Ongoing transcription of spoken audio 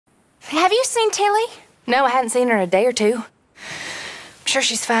Have you seen Tilly? No, I hadn't seen her in a day or two. I'm sure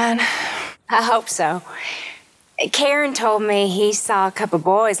she's fine. I hope so. Karen told me he saw a couple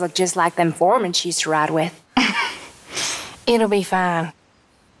boys look just like them foremen she used to ride with. It'll be fine.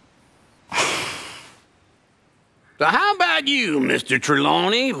 So how about you, Mr.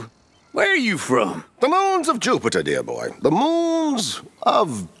 Trelawney? Where are you from? The moons of Jupiter, dear boy. The moons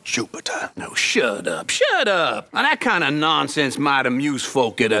of Jupiter. No, shut up, shut up. Now, that kind of nonsense might amuse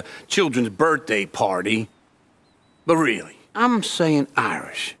folk at a children's birthday party. But really, I'm saying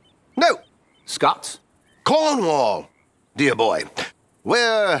Irish. No, Scots? Cornwall, dear boy.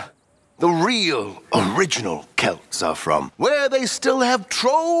 Where the real, original Celts are from. Where they still have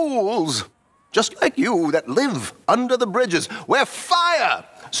trolls, just like you, that live under the bridges. Where fire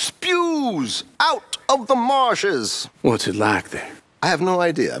spews out of the marshes. What's it like there? I have no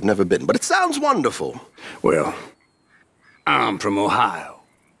idea. I've never been, but it sounds wonderful. Well, I'm from Ohio,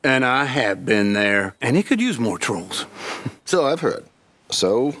 and I have been there, and it could use more trolls. So I've heard.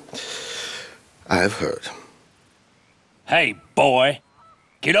 So I've heard. Hey, boy,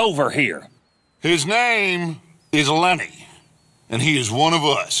 get over here. His name is Lenny, and he is one of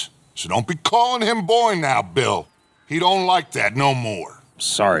us. So don't be calling him boy now, Bill. He don't like that no more.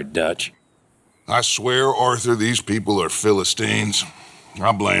 Sorry, Dutch. I swear, Arthur, these people are Philistines.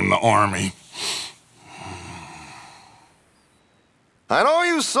 I blame the army. I know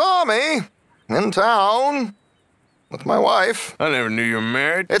you saw me in town with my wife. I never knew you were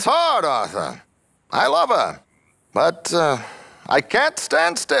married. It's hard, Arthur. I love her, but I can't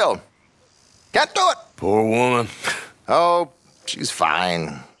stand still. Can't do it. Poor woman. Oh, she's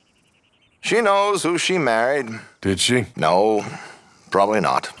fine. She knows who she married. Did she? No, probably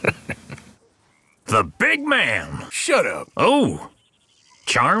not. The big man. Shut up. Oh,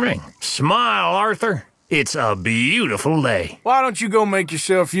 charming. Smile, Arthur. It's a beautiful day. Why don't you go make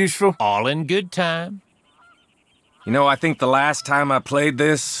yourself useful? All in good time. You know, I think the last time I played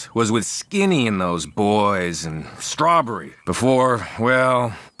this was with Skinny and those boys and Strawberry. Before,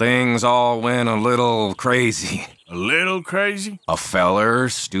 well, things all went a little crazy. A little crazy? A feller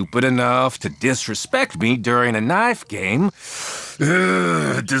stupid enough to disrespect me during a knife game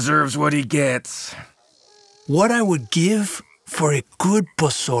deserves what he gets. What I would give for a good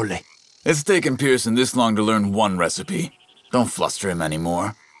pozole. It's taken Pearson this long to learn one recipe. Don't fluster him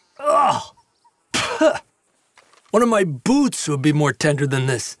anymore. Oh! One of my boots would be more tender than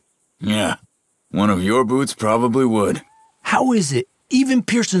this. Yeah, one of your boots probably would. How is it even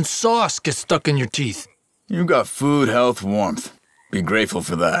Pearson's sauce gets stuck in your teeth? You got food, health, warmth. Be grateful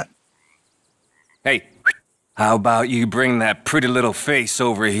for that. Hey, how about you bring that pretty little face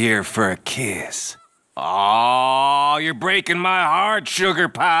over here for a kiss? Oh, you're breaking my heart, sugar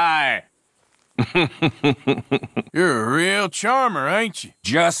pie. You're a real charmer, ain't you?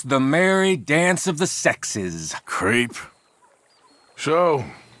 Just the merry dance of the sexes. Creep. So,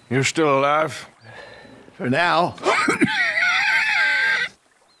 you're still alive? For now.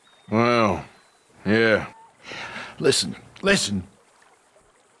 Well, yeah. Listen.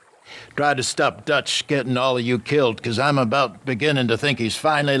 Try to stop Dutch getting all of you killed, because I'm about beginning to think he's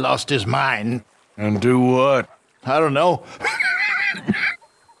finally lost his mind. And do what? I don't know.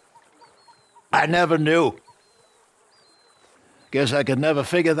 I never knew. Guess I could never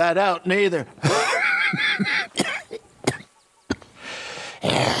figure that out, neither.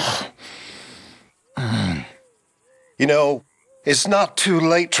 You know, it's not too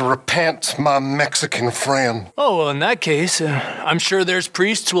late to repent, my Mexican friend. Oh, well, in that case, I'm sure there's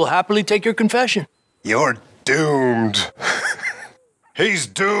priests who will happily take your confession. You're doomed. He's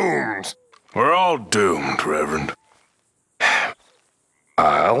doomed. We're all doomed, Reverend.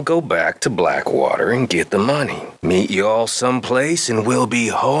 I'll go back to Blackwater and get the money. Meet you all someplace and we'll be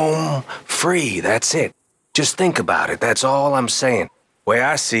home free. That's it. Just think about it. That's all I'm saying. Way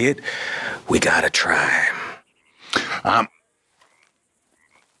I see it, we gotta try.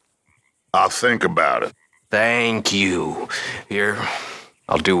 I'll think about it. Thank you. Here,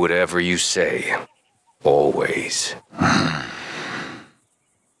 I'll do whatever you say. Always.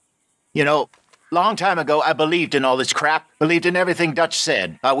 You know, long time ago, I believed in all this crap. Believed in everything Dutch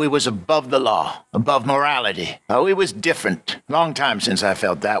said. How we was above the law, above morality. How we was different. Long time since I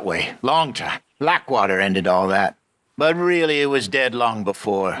felt that way. Long time. Blackwater ended all that. But really, it was dead long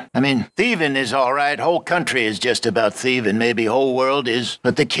before. I mean, thieving is all right. Whole country is just about thieving. Maybe whole world is.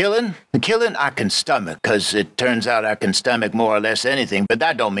 But the killing, I can stomach, because it turns out I can stomach more or less anything. But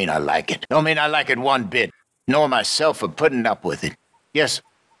that don't mean I like it. Don't mean I like it one bit. Nor myself for putting up with it. Yes,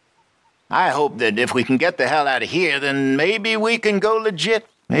 I hope that if we can get the hell out of here, then maybe we can go legit.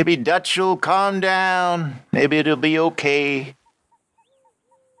 Maybe Dutch will calm down. Maybe it'll be okay.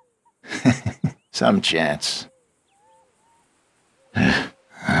 Some chance.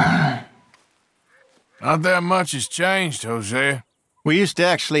 Not that much has changed, Hosea. We used to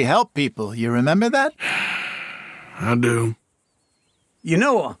actually help people. You remember that? I do. You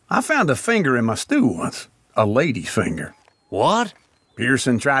know, I found a finger in my stew once. A lady's finger. What?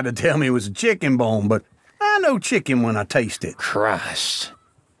 Pearson tried to tell me it was a chicken bone, but I know chicken when I taste it. Christ.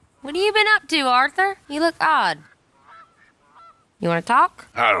 What have you been up to, Arthur? You look odd. You want to talk?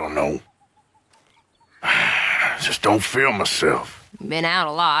 I don't know. I just don't feel myself. Been out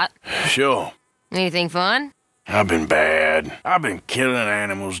a lot. Sure. Anything fun? I've been bad. I've been killing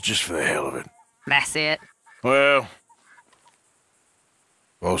animals just for the hell of it. That's it. Well,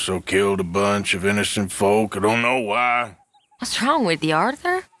 also killed a bunch of innocent folk. I don't know why. What's wrong with you,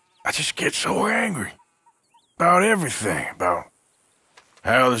 Arthur? I just get so angry. About everything. About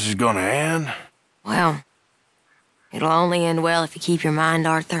how this is gonna end. Well, it'll only end well if you keep your mind,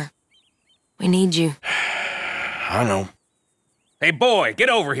 Arthur. We need you. I know. Hey, boy, get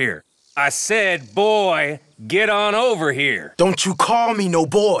over here. I said, boy, get on over here. Don't you call me no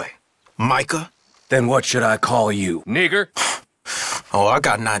boy, Micah. Then what should I call you, nigger? Oh, I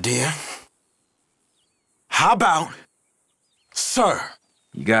got an idea. How about, sir?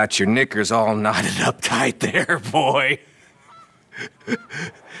 You got your knickers all knotted up tight there, boy.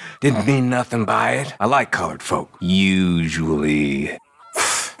 Didn't mean nothing by it. I like colored folk. Usually.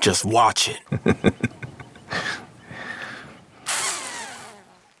 Just watch it.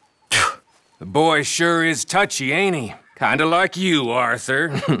 The boy sure is touchy, ain't he? Kinda like you, Arthur.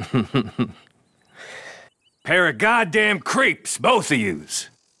 Pair of goddamn creeps, both of yous.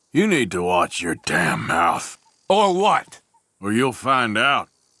 You need to watch your damn mouth. Or what? Or you'll find out.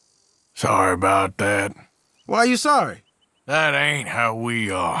 Sorry about that. Why are you sorry? That ain't how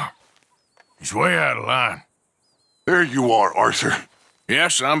we are. He's way out of line. There you are, Arthur.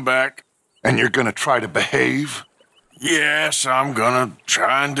 Yes, I'm back. And you're gonna try to behave? Yes, I'm gonna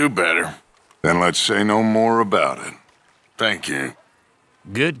try and do better. Then let's say no more about it. Thank you.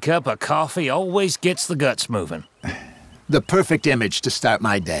 Good cup of coffee always gets the guts moving. The perfect image to start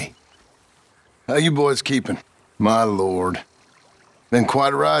my day. How you boys keeping? My lord. Been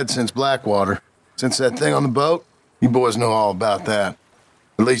quite a ride since Blackwater. Since that thing on the boat, you boys know all about that.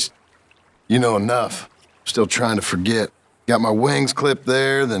 At least, you know enough. Still trying to forget. Got my wings clipped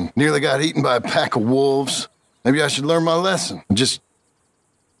there, then nearly got eaten by a pack of wolves. Maybe I should learn my lesson. Just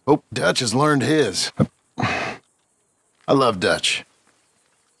hope Dutch has learned his. I love Dutch.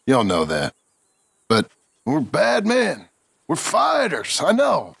 Y'all know that. But we're bad men. We're fighters, I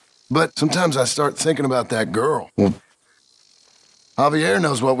know. But sometimes I start thinking about that girl. Well, Javier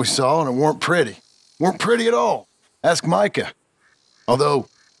knows what we saw, and it weren't pretty. Weren't pretty at all. Ask Micah. Although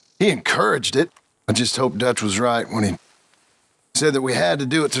he encouraged it, I just hope Dutch was right when he said that we had to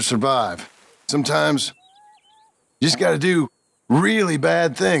do it to survive. Sometimes you just gotta do really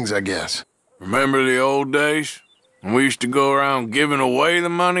bad things, I guess. Remember the old days? When we used to go around giving away the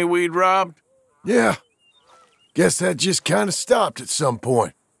money we'd robbed? Yeah. Guess that just kind of stopped at some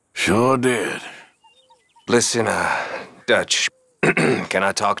point. Sure did. Listen, Dutch, can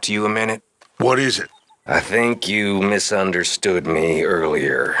I talk to you a minute? What is it? I think you misunderstood me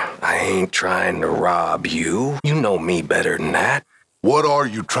earlier. I ain't trying to rob you. You know me better than that. What are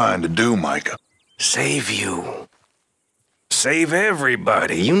you trying to do, Micah? Save you. Save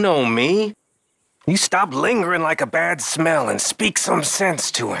everybody. You know me. You stop lingering like a bad smell and speak some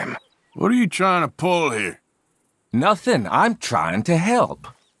sense to him. What are you trying to pull here? Nothing. I'm trying to help.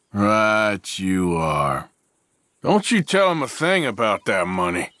 Right, you are. Don't you tell him a thing about that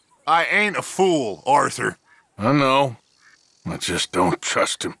money. I ain't a fool, Arthur. I know. I just don't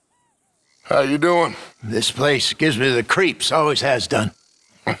trust him. How you doing? This place gives me the creeps, always has done.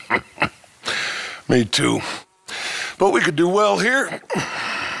 Me too. But we could do well here.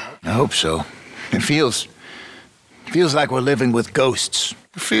 I hope so. It feels like we're living with ghosts.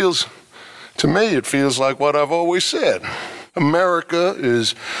 To me, it feels like what I've always said. America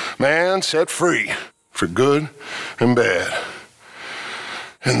is man set free for good and bad.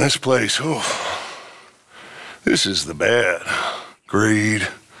 And this place, this is the bad. Greed,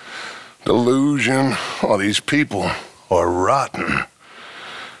 delusion, all these people are rotten.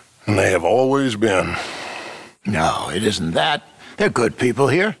 And they have always been. No, it isn't that. They're good people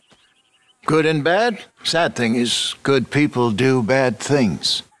here. Good and bad. Sad thing is, good people do bad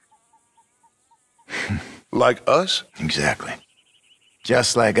things. Like us? Exactly.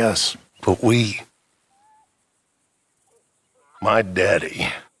 Just like us. But my daddy,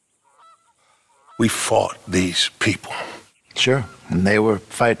 we fought these people. Sure. And they were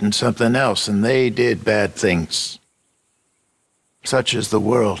fighting something else, and they did bad things. Such is the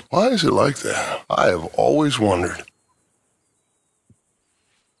world. Why is it like that? I have always wondered.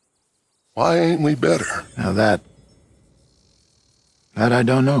 Why ain't we better? Now that I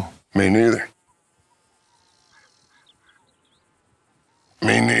don't know. Me neither.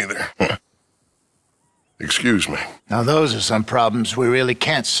 Me neither. Excuse me. Now those are some problems we really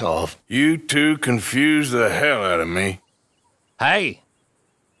can't solve. You two confuse the hell out of me. Hey,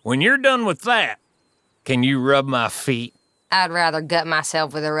 when you're done with that, can you rub my feet? I'd rather gut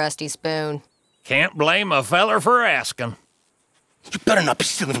myself with a rusty spoon. Can't blame a feller for asking. You better not be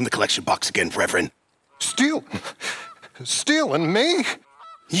stealing from the collection box again, Reverend. Stealing me?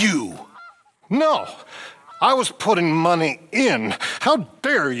 You. No. I was putting money in. How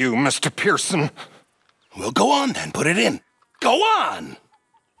dare you, Mr. Pearson? Well, go on then. Put it in. Go on.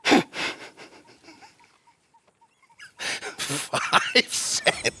 5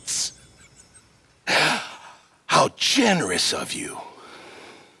 cents. How generous of you.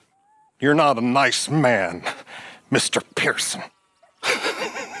 You're not a nice man, Mr. Pearson.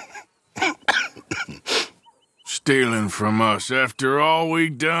 Stealing from us after all we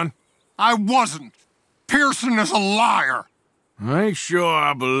done? I wasn't. Pearson is a liar. I ain't sure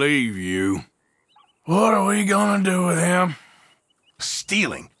I believe you. What are we gonna do with him?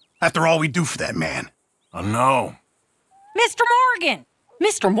 Stealing, after all we do for that man. I know. Mr. Morgan!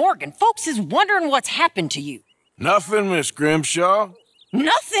 Mr. Morgan, folks is wondering what's happened to you. Nothing, Miss Grimshaw.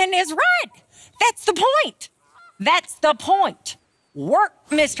 Nothing is right. That's the point. That's the point. Work,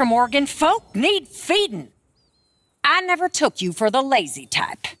 Mr. Morgan. Folk need feeding. I never took you for the lazy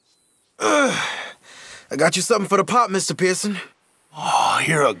type. I got you something for the pot, Mr. Pearson. Oh,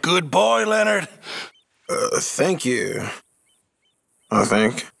 you're a good boy, Leonard. Thank you. I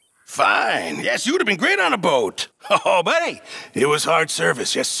think. Fine. Yes, you would have been great on a boat. Oh, but hey, it was hard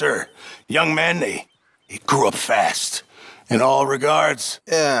service, yes, sir. Young man, he grew up fast. In all regards.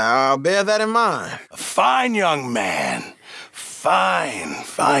 Yeah, I'll bear that in mind. A fine young man.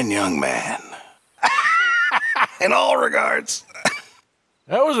 Fine young man. In all regards.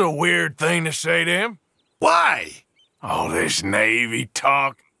 That was a weird thing to say to him. Why? All this Navy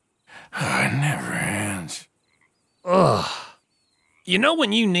talk. It never ends. Ugh. You know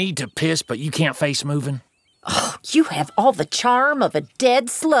when you need to piss but you can't face moving? Oh, you have all the charm of a dead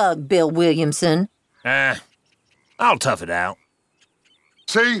slug, Bill Williamson. I'll tough it out.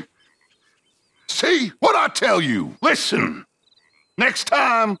 See? See what I tell you? Listen. Next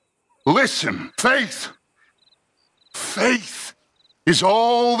time, listen. Faith is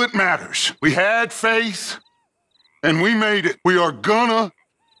all that matters. We had faith, and we made it. We are gonna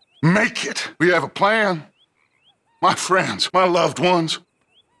make it. We have a plan. My friends, my loved ones.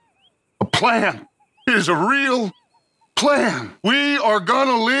 A plan. It is a real plan. We are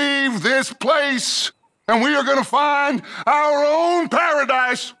gonna leave this place, and we are gonna find our own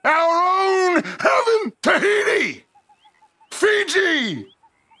paradise, our own heaven. Tahiti, Fiji,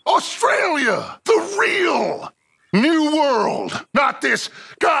 Australia, the real new world. Not this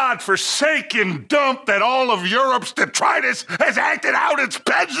God-forsaken dump that all of Europe's detritus has acted out its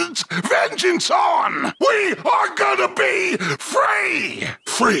vengeance on. We are gonna be free.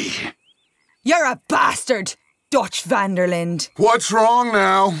 Free. You're a bastard, Dutch Vanderlind. What's wrong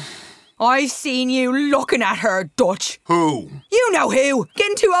now? I've seen you looking at her, Dutch. Who? You know who.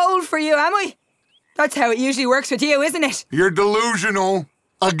 Getting too old for you, am I? That's how it usually works with you, isn't it? You're delusional.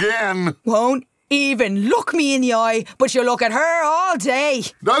 Again. Won't even look me in the eye, but you'll look at her all day.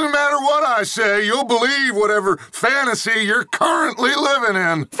 Doesn't matter what I say, you'll believe whatever fantasy you're currently living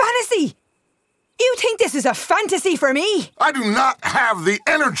in. Fantasy? You think this is a fantasy for me? I do not have the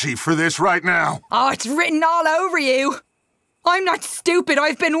energy for this right now. Oh, it's written all over you. I'm not stupid,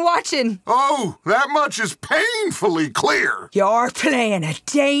 I've been watching. Oh, that much is painfully clear. You're playing a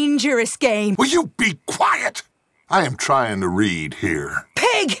dangerous game. Will you be quiet? I am trying to read here.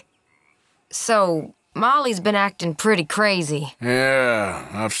 Pig! So, Molly's been acting pretty crazy. Yeah,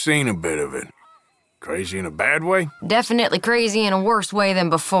 I've seen a bit of it. Crazy in a bad way? Definitely crazy in a worse way than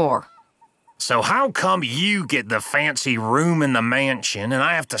before. So how come you get the fancy room in the mansion and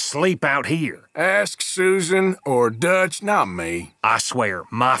I have to sleep out here? Ask Susan or Dutch, not me. I swear,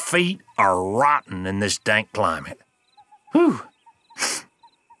 my feet are rotten in this dank climate. Whew.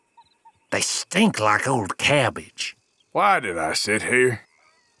 They stink like old cabbage. Why did I sit here?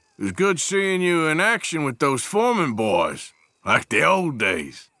 It was good seeing you in action with those foreman boys, like the old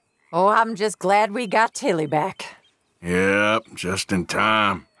days. Oh, I'm just glad we got Tilly back. Yep, just in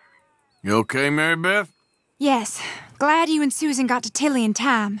time. You okay, Mary Beth? Yes, glad you and Susan got to Tilly in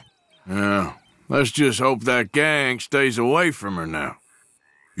time. Yeah, let's just hope that gang stays away from her now.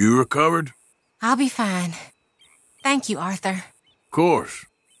 You recovered? I'll be fine. Thank you, Arthur. Of course.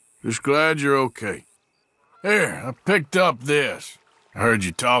 Just glad you're okay. Here, I picked up this. I heard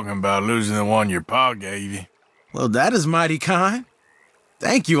you talking about losing the one your pa gave you. Well, that is mighty kind.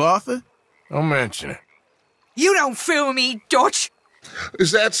 Thank you, Arthur. Don't mention it. You don't fool me, Dutch.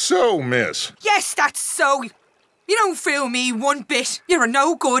 Is that so, miss? Yes, that's so. You don't fool me one bit. You're a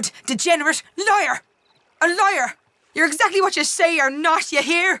no-good, degenerate liar. A liar. You're exactly what you say you're not, you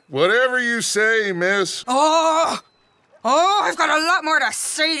hear? Whatever you say, miss. Oh, I've got a lot more to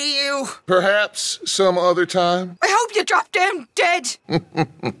say to you. Perhaps some other time? I hope you drop down dead.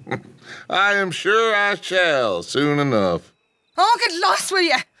 I am sure I shall, soon enough. Oh, get lost, will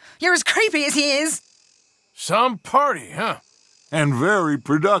you? You're as creepy as he is. Some party, huh? And very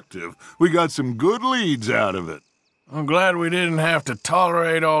productive. We got some good leads out of it. I'm glad we didn't have to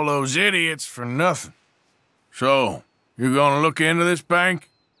tolerate all those idiots for nothing. So, you gonna look into this bank?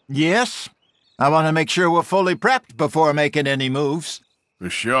 Yes. I want to make sure we're fully prepped before making any moves.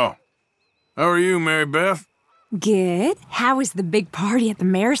 For sure. How are you, Mary Beth? Good. How was the big party at the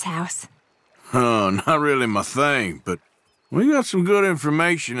mayor's house? Oh, not really my thing, but we got some good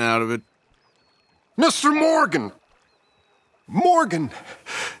information out of it. Mr. Morgan! Morgan!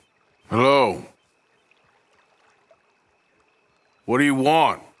 Hello. What do you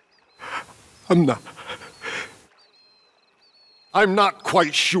want? I'm not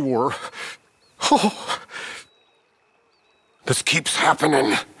quite sure. Oh, this keeps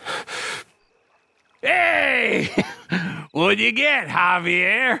happening. Hey! What'd you get,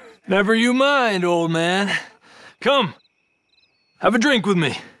 Javier? Never you mind, old man. Come, have a drink with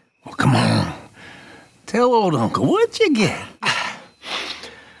me. Well, come on. Tell old Uncle, what'd you get?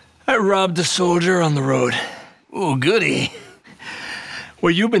 I robbed a soldier on the road. Oh, goody.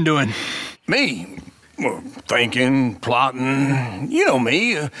 What you been doing? Me? Well, thinking, plotting. You know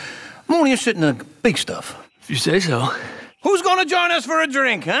me. I'm only interested in the big stuff. If you say so. Who's gonna join us for a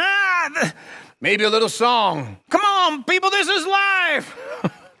drink, huh? Maybe a little song. Come on, people, this is life.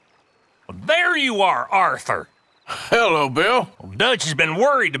 There you are, Arthur. Hello, Bill. Dutch has been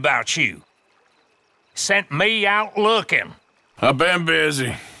worried about you. Sent me out looking. I've been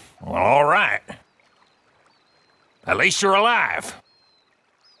busy. Well, all right. At least you're alive.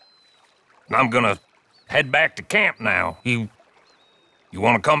 I'm gonna head back to camp now. You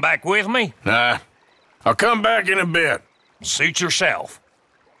wanna come back with me? Nah. I'll come back in a bit. Suit yourself.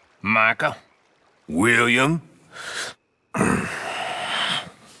 Micah. William?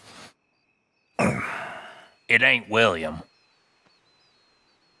 It ain't William.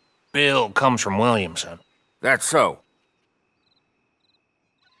 Bill comes from Williamson. That's so.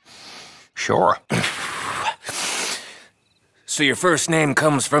 Sure. So your first name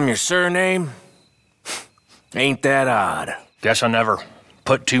comes from your surname? Ain't that odd? Guess I never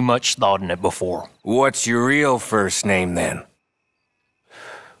put too much thought in it before. What's your real first name, then?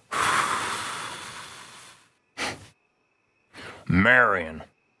 Marion.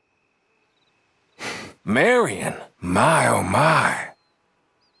 Marion? My, oh my.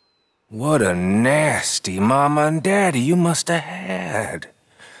 What a nasty mama and daddy you must have had.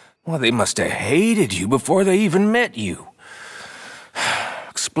 Well, they must have hated you before they even met you.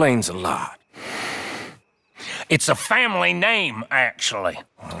 Explains a lot. It's a family name, actually.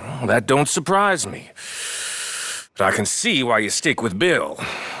 Well, that don't surprise me. But I can see why you stick with Bill,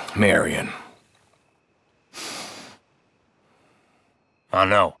 Marion. I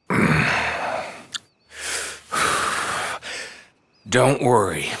know. Don't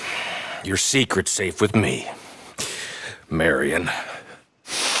worry. Your secret's safe with me, Marion.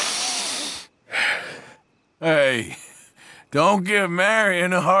 Hey, don't give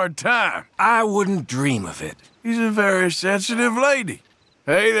Marion a hard time. I wouldn't dream of it. She's a very sensitive lady.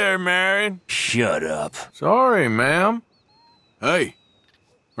 Hey there, Marion. Shut up. Sorry, ma'am. Hey,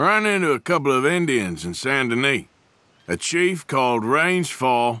 ran into a couple of Indians in Saint Denis. A chief called Rains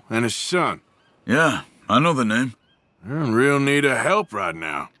Fall and his son. Yeah, I know the name. They're in real need of help right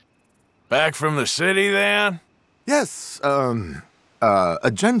now. Back from the city, then? Yes,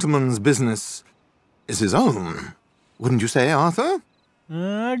 a gentleman's business is his own. Wouldn't you say, Arthur?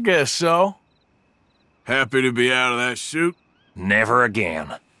 I guess so. Happy to be out of that chute? Never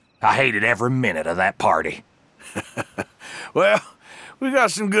again. I hated every minute of that party. Well, we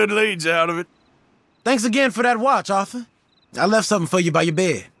got some good leads out of it. Thanks again for that watch, Arthur. I left something for you by your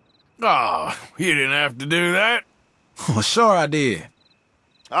bed. Oh, you didn't have to do that. Oh, sure I did.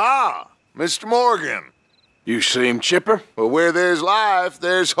 Ah, Mr. Morgan. You seem chipper. Well, where there's life,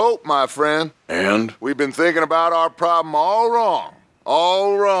 there's hope, my friend. And? We've been thinking about our problem all wrong.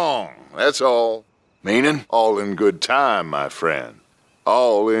 All wrong, that's all. Meaning? All in good time, my friend.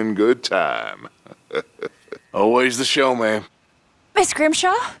 All in good time. Always the showman. Miss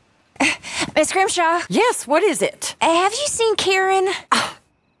Grimshaw? Miss Grimshaw? Yes, what is it? Have you seen Kieran?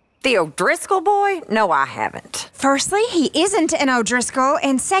 The O'Driscoll boy? No, I haven't. Firstly, he isn't an O'Driscoll,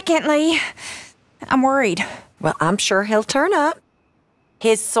 and secondly, I'm worried. Well, I'm sure he'll turn up.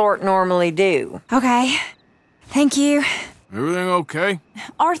 His sort normally do. Okay. Thank you. Everything okay?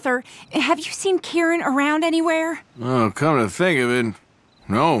 Arthur, have you seen Kieran around anywhere? Oh, come to think of it,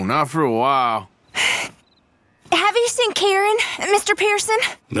 no, not for a while. Have you seen Kieran, Mr. Pearson?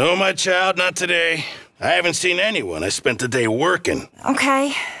 No, my child, not today. I haven't seen anyone. I spent the day working.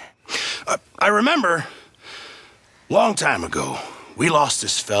 Okay. I remember, long time ago, we lost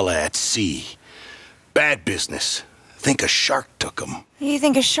this fella at sea. Bad business. Think a shark took him. You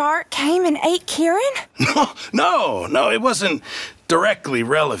think a shark came and ate Kieran? No, it wasn't directly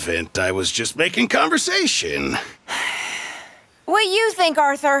relevant. I was just making conversation. What do you think,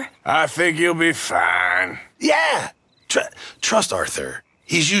 Arthur? I think you'll be fine. Yeah. Trust Arthur.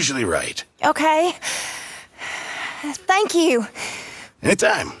 He's usually right. Okay. Thank you.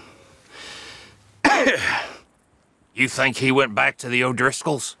 Anytime. You think he went back to the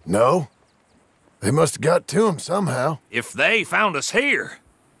O'Driscolls? No. They must have got to him somehow. If they found us here,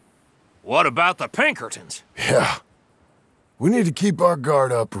 what about the Pinkertons? Yeah. We need to keep our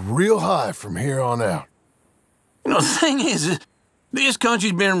guard up real high from here on out. You know, the thing is, this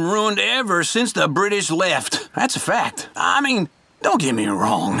country's been ruined ever since the British left. That's a fact. I mean, don't get me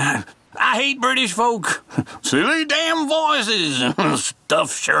wrong. I hate British folk. Silly damn voices.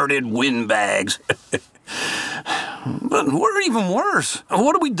 Stuff-shirted windbags. But we're even worse.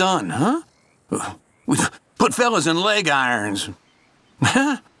 What have we done, huh? We put fellas in leg irons.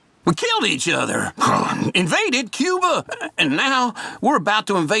 We killed each other. Invaded Cuba. And now we're about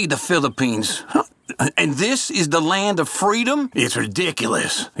to invade the Philippines. And this is the land of freedom? It's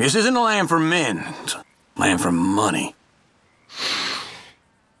ridiculous. This isn't a land for men. It's a land for money.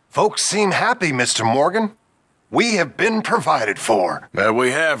 Folks seem happy, Mr. Morgan. We have been provided for. That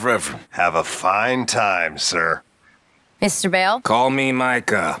we have, Reverend. Have a fine time, sir. Mr. Bell? Call me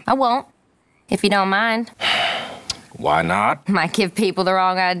Micah. I won't, if you don't mind. Why not? Might give people the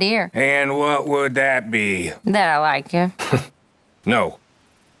wrong idea. And what would that be? That I like you. No.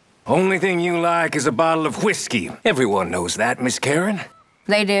 Only thing you like is a bottle of whiskey. Everyone knows that, Miss Karen.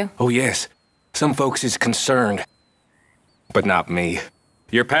 They do. Oh, yes. Some folks is concerned. But not me.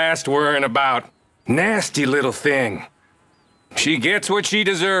 Your past worrying about. Nasty little thing. She gets what she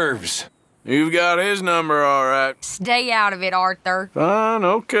deserves. You've got his number, all right. Stay out of it, Arthur. Fine,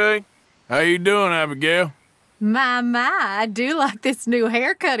 okay. How you doing, Abigail? My, I do like this new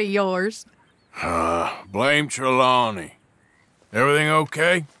haircut of yours. Blame Trelawney. Everything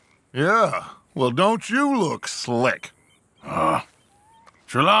okay? Yeah. Well, don't you look slick?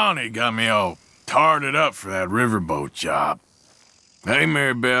 Trelawney got me all tarted up for that riverboat job. Hey,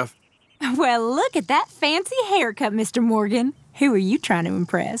 Mary Beth. Well, look at that fancy haircut, Mr. Morgan. Who are you trying to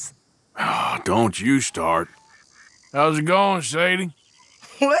impress? Oh, don't you start. How's it going, Sadie?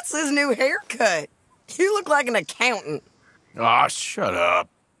 What's this new haircut? You look like an accountant. Ah, shut up.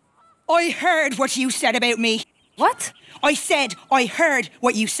 I heard what you said about me. What? I said I heard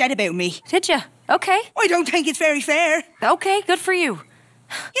what you said about me. Did you? Okay. I don't think it's very fair. Okay, good for you.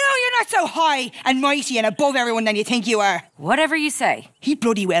 You know, you're not so high and mighty and above everyone than you think you are. Whatever you say. He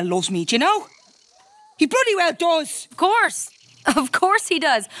bloody well loves me, do you know? He bloody well does. Of course. Of course he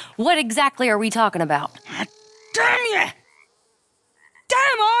does. What exactly are we talking about? Damn you!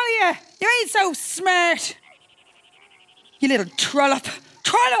 Damn all of you! You ain't so smart. You little trollop.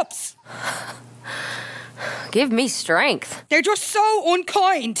 Trollops! Give me strength. They're just so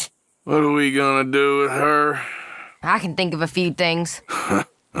unkind. What are we gonna do with her? I can think of a few things.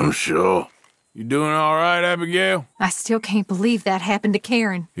 I'm sure. You doing all right, Abigail? I still can't believe that happened to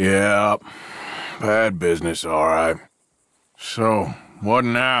Karen. Yeah. Bad business, all right. So, what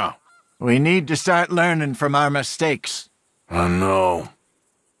now? We need to start learning from our mistakes. I know.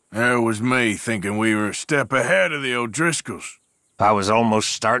 There was me thinking we were a step ahead of the O'Driscolls. I was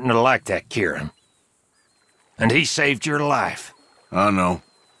almost starting to like that Kieran. And he saved your life. I know.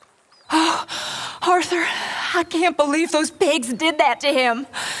 Arthur, I can't believe those pigs did that to him.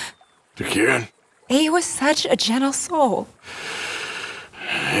 To Kieran? He was such a gentle soul.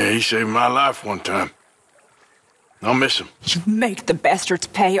 Yeah, he saved my life one time. I'll miss him. You make the bastards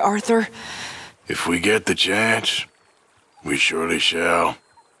pay, Arthur. If we get the chance, we surely shall.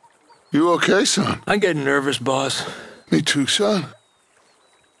 You okay, son? I'm getting nervous, boss. Me too, son.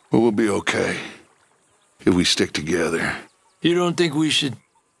 But we'll be okay if we stick together. You don't think we should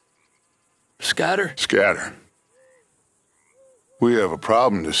scatter? Scatter. We have a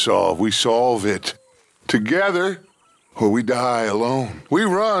problem to solve. We solve it together, or we die alone. We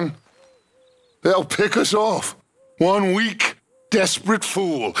run, they'll pick us off. One weak, desperate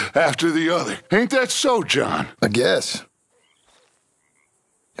fool after the other. Ain't that so, John? I guess.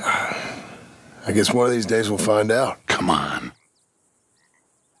 I guess one of these days we'll find out. Come on.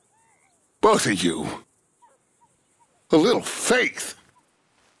 Both of you. A little faith.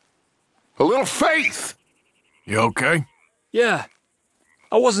 A little faith. You okay? Yeah.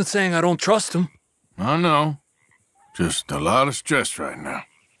 I wasn't saying I don't trust him. I know. Just a lot of stress right now.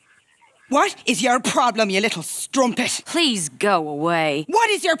 What is your problem, you little strumpet? Please go away. What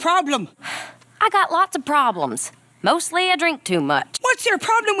is your problem? I got lots of problems. Mostly I drink too much. What's your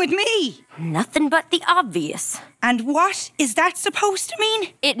problem with me? Nothing but the obvious. And what is that supposed to mean?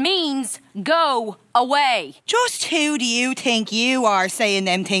 It means go away. Just who do you think you are saying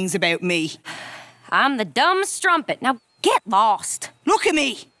them things about me? I'm the dumb strumpet. Now get lost. Look at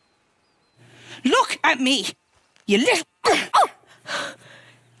me. Look at me. You little... Oh!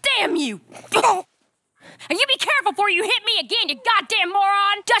 Damn you! And you be careful before you hit me again, you goddamn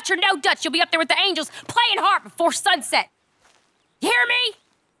moron! Dutch or no Dutch, you'll be up there with the angels playing harp before sunset. You hear me?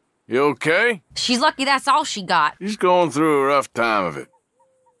 You okay? She's lucky that's all she got. She's going through a rough time of it.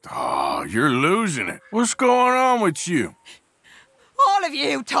 Oh, you're losing it. What's going on with you? All of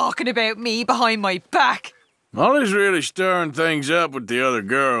you talking about me behind my back. Molly's really stirring things up with the other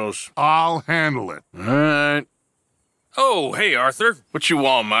girls. I'll handle it. All right. Oh, hey, Arthur. What you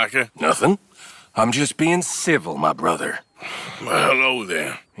want, Micah? Nothing. I'm just being civil, my brother. Well, hello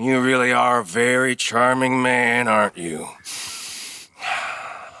then. You really are a very charming man, aren't you?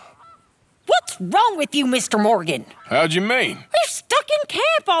 What's wrong with you, Mr. Morgan? How'd you mean? You're stuck in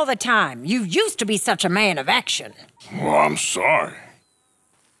camp all the time. You used to be such a man of action. Well, I'm sorry.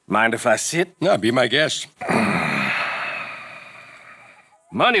 Mind if I sit? No, be my guest.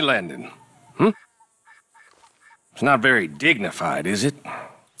 Money lending. It's not very dignified, is it?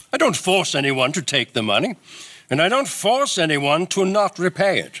 I don't force anyone to take the money, and I don't force anyone to not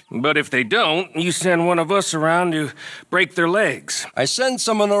repay it. But if they don't, you send one of us around to break their legs. I send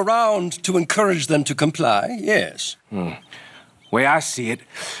someone around to encourage them to comply, yes. Way I see it,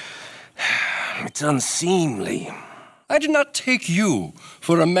 it's unseemly. I do not take you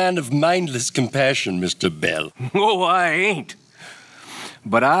for a man of mindless compassion, Mr. Bell. Oh, I ain't.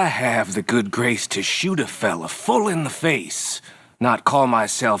 But I have the good grace to shoot a fella full in the face, not call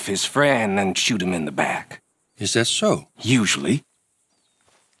myself his friend and shoot him in the back. Is that so? Usually.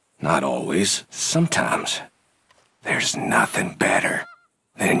 Not always. Sometimes. There's nothing better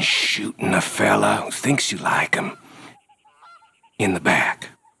than shooting a fella who thinks you like him in the back.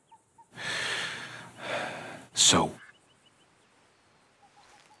 So,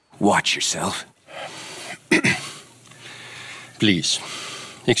 watch yourself. Please,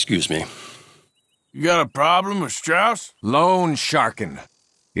 excuse me. You got a problem with Strauss? Loan sharking.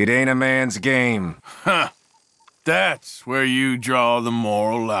 It ain't a man's game. Huh. That's where you draw the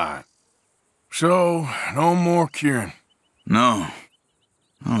moral line. So, no more Kieran? No.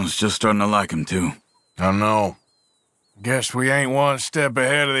 I was just starting to like him, too. I know. Guess we ain't one step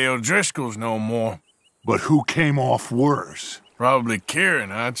ahead of the O'Driscolls no more. But who came off worse? Probably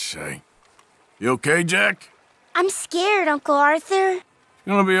Kieran, I'd say. You okay, Jack? I'm scared, Uncle Arthur. It's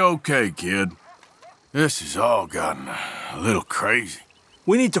gonna be okay, kid. This has all gotten a little crazy.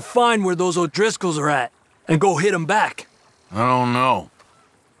 We need to find where those O'Driscolls are at and go hit them back. I don't know.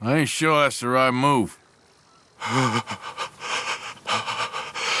 I ain't sure that's the right move.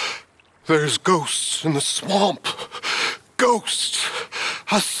 There's ghosts in the swamp. Ghosts.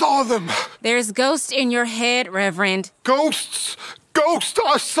 I saw them. There's ghosts in your head, Reverend. Ghosts. Ghost.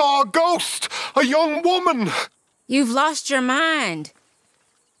 I saw a ghost. A young woman. You've lost your mind.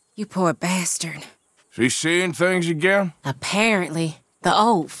 You poor bastard. Is he seeing things again? Apparently. The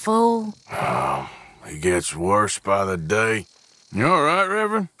old fool. Oh, he gets worse by the day. You all right,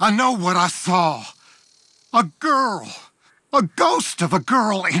 Reverend? I know what I saw. A girl. A ghost of a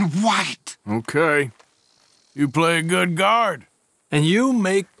girl in white. Okay. You play a good guard. And you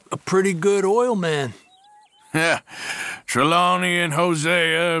make a pretty good oil man. Yeah, Trelawney and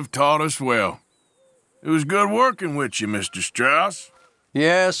Hosea have taught us well. It was good working with you, Mr. Strauss.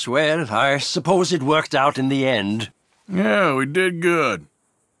 Yes, well, I suppose it worked out in the end. Yeah, we did good.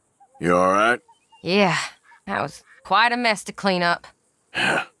 You all right? Yeah, that was quite a mess to clean up.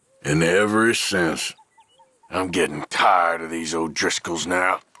 In every sense. I'm getting tired of these O'Driscolls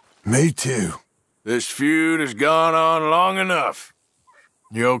now. Me too. This feud has gone on long enough.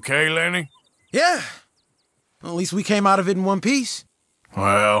 You okay, Lenny? Yeah. Well, at least we came out of it in one piece.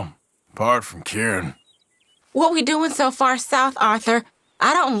 Well, apart from Kieran. What we doing so far south, Arthur?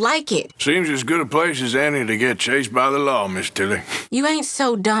 I don't like it. Seems as good a place as any to get chased by the law, Miss Tilly. You ain't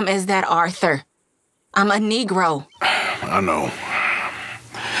so dumb as that, Arthur. I'm a Negro. I know.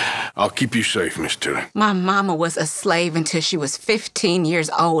 I'll keep you safe, Miss Tilly. My mama was a slave until she was 15 years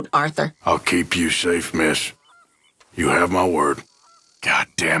old, Arthur. I'll keep you safe, miss. You have my word.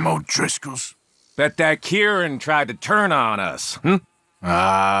 Goddamn O'Driscolls. Bet that Kieran tried to turn on us,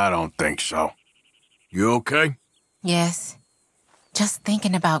 I don't think so. You okay? Yes. Just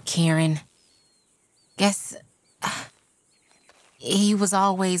thinking about Kieran. Guess he was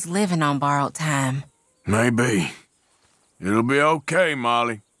always living on borrowed time. Maybe. It'll be okay,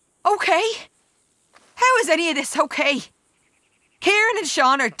 Molly. Okay? How is any of this okay? Kieran and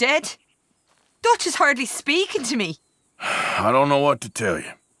Sean are dead. Dutch is hardly speaking to me. I don't know what to tell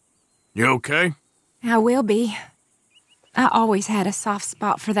you. You okay? I will be. I always had a soft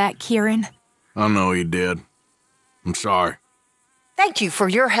spot for that, Kieran. I know you did. I'm sorry. Thank you for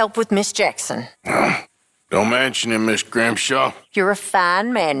your help with Miss Jackson. Don't mention it, Miss Grimshaw. You're a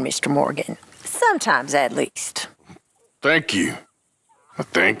fine man, Mr. Morgan. Sometimes, at least. Thank you. I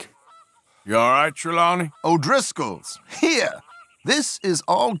think. You all right, Trelawney? O'Driscolls, here. This is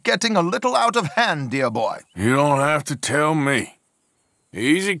all getting a little out of hand, dear boy. You don't have to tell me.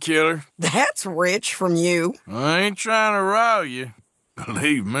 Easy, killer. That's rich from you. I ain't trying to rile you.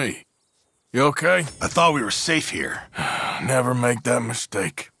 Believe me. You okay? I thought we were safe here. Never make that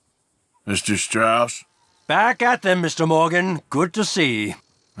mistake. Mr. Strauss? Back at them, Mr. Morgan. Good to see.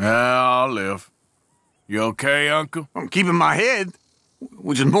 I'll live. You okay, Uncle? I'm keeping my head,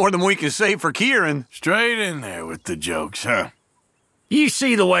 which is more than we can say for Kieran. Straight in there with the jokes, huh? You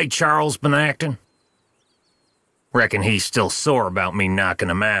see the way Charles been acting? Reckon he's still sore about me knocking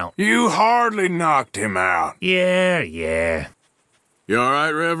him out. You hardly knocked him out. Yeah. You all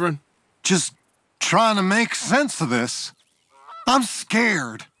right, Reverend? Just trying to make sense of this. I'm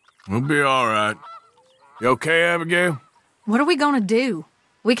scared. We'll be all right. You okay, Abigail? What are we gonna do?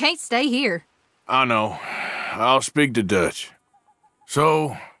 We can't stay here. I know. I'll speak to Dutch.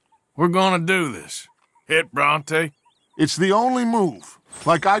 So, we're gonna do this. Hit Bronte? It's the only move.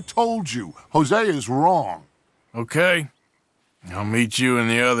 Like I told you, Hosea is wrong. Okay. I'll meet you and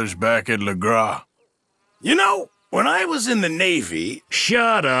the others back at Le Gras. You know, when I was in the Navy...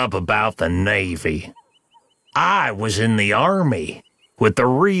 Shut up about the Navy. I was in the Army with the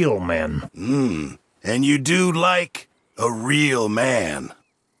real men. And you do like a real man.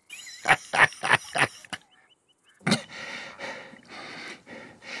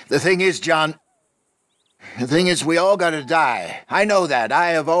 The thing is, John, we all gotta die. I know that.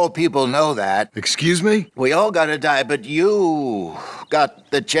 I, of all people, know that. Excuse me? We all gotta die, but you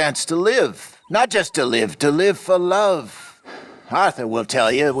got the chance to live. Not just to live for love. Arthur will tell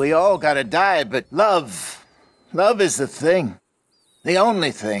you, we all gotta die, but love is the thing. The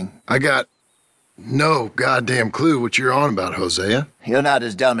only thing. I got no goddamn clue what you're on about, Hosea. You're not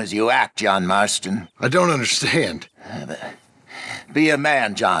as dumb as you act, John Marston. I don't understand. Be a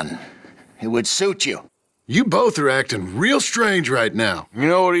man, John. It would suit you. You both are acting real strange right now. You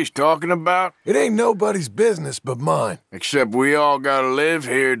know what he's talking about? It ain't nobody's business but mine. Except we all gotta live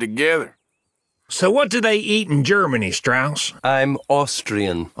here together. So what do they eat in Germany, Strauss? I'm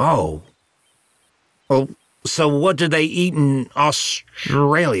Austrian. Oh. Well, so what do they eat in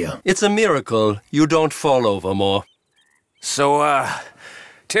Australia? It's a miracle you don't fall over more. So,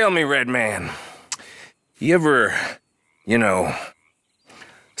 tell me, Red Man, you ever,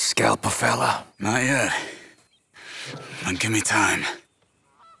 scalp a fella? Not yet. But give me time.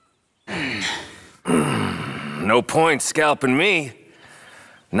 No point scalping me.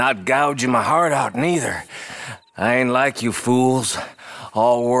 Not gouging my heart out, neither. I ain't like you fools,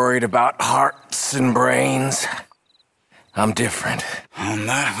 all worried about hearts and brains. I'm different. On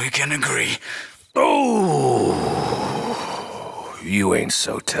that, we can agree. Oh, you ain't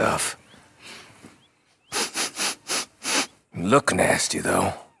so tough. Look nasty,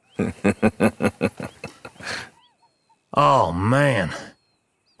 though. Oh, man.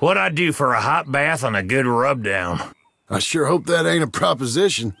 What'd I do for a hot bath and a good rub down? I sure hope that ain't a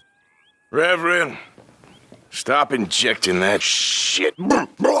proposition. Reverend, stop injecting that shit.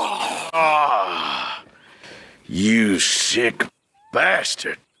 You sick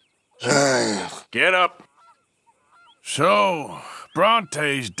bastard. Get up. So,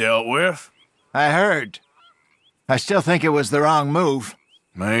 Bronte's dealt with. I heard. I still think it was the wrong move.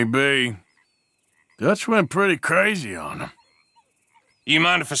 Maybe. Dutch went pretty crazy on him. You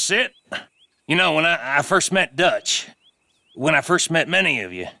mind if I sit? You know, when I first met Dutch, when I first met many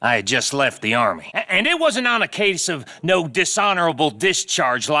of you, I had just left the Army. And it wasn't on a case of no dishonorable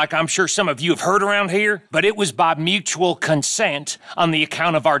discharge like I'm sure some of you have heard around here, but it was by mutual consent on the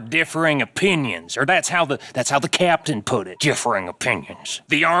account of our differing opinions, or that's how the captain put it, differing opinions.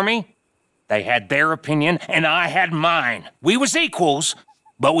 The Army, they had their opinion, and I had mine. We was equals,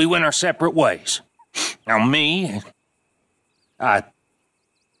 but we went our separate ways. Now me, I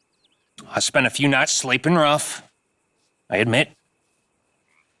spent a few nights sleeping rough. I admit.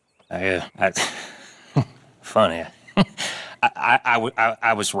 Funny.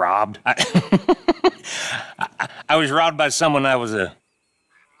 I was robbed. I was robbed by someone I was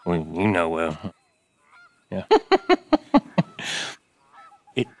well, you know well. Yeah.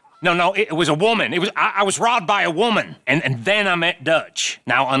 It was a woman. I was robbed by a woman, and then I met Dutch.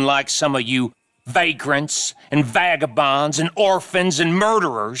 Now, unlike some of you vagrants and vagabonds and orphans and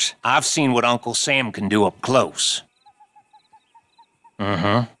murderers, I've seen what Uncle Sam can do up close.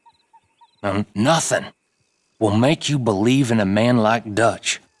 Now, nothing will make you believe in a man like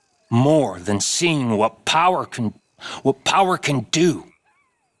Dutch more than seeing what power can do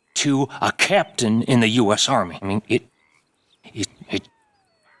to a captain in the U.S. Army. I mean,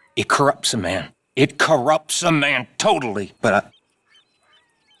 it corrupts a man. It corrupts a man totally. But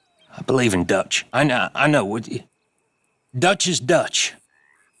I believe in Dutch. I know. Dutch is Dutch.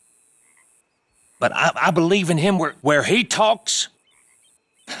 But I believe in him where he talks,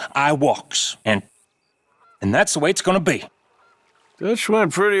 I walks. And that's the way it's gonna be. Dutch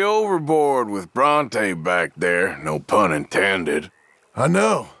went pretty overboard with Bronte back there, no pun intended. I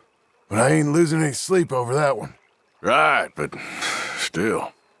know, but I ain't losing any sleep over that one. Right, but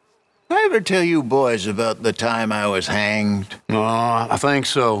still. I ever tell you boys about the time I was hanged? Oh, I think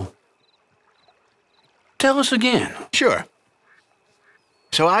so. Tell us again. Sure.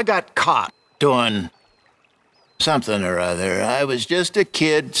 So I got caught doing something or other. I was just a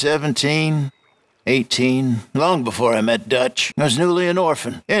kid, 17, 18, long before I met Dutch. I was newly an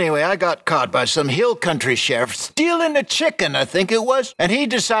orphan. Anyway, I got caught by some hill country sheriff stealing a chicken, I think it was, and he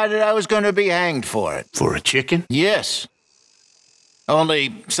decided I was going to be hanged for it. For a chicken? Yes.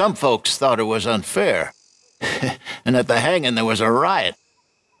 Only some folks thought it was unfair. And at the hanging, there was a riot.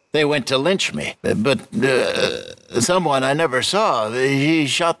 They went to lynch me, but someone I never saw, he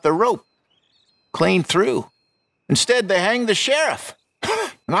shot the rope clean through. Instead, they hanged the sheriff.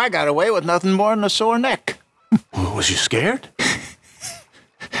 And I got away with nothing more than a sore neck. Was you scared?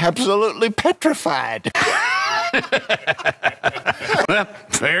 Absolutely petrified. Well,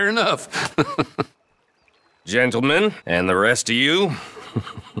 fair enough. Gentlemen, and the rest of you,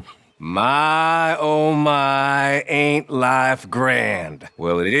 my, oh my, ain't life grand.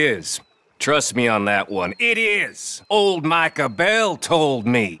 Well, it is. Trust me on that one. It is. Old Micah Bell told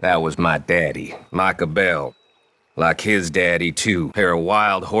me. That was my daddy, Micah Bell. Like his daddy, too. Pair of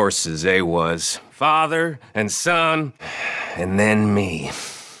wild horses, they was. Father and son, and then me.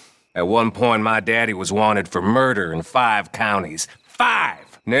 At one point, my daddy was wanted for murder in 5 counties.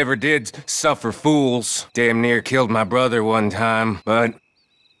 5! Never did suffer fools. Damn near killed my brother one time, but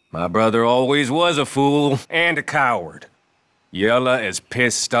my brother always was a fool and a coward. Yella as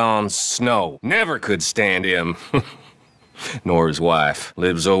pissed on snow. Never could stand him. Nor his wife.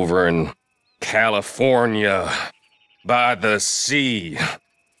 Lives over in California by the sea.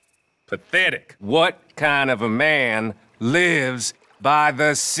 Pathetic. What kind of a man lives by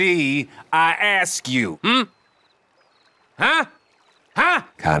the sea, I ask you? Huh? Huh?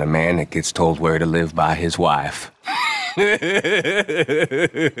 Kind of man that gets told where to live by his wife.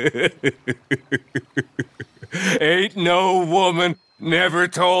 Ain't no woman never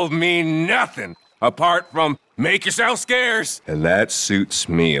told me nothing apart from make yourself scarce. And that suits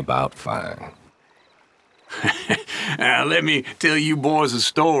me about fine. Now, let me tell you boys a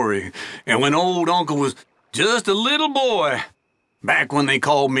story. And when old Uncle was just a little boy, back when they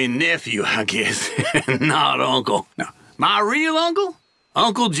called me nephew, I guess, not uncle. No, my real uncle,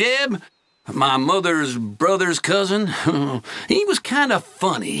 Uncle Jeb, my mother's brother's cousin, he was kind of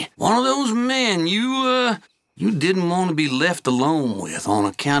funny. One of those men you didn't want to be left alone with on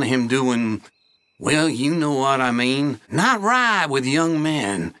account of him doing, well, you know what I mean, not right with young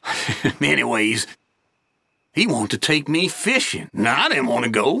men. Anyways, he wanted to take me fishing. Now, I didn't want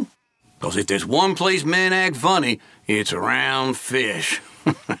to go, because if there's one place men act funny, it's around fish.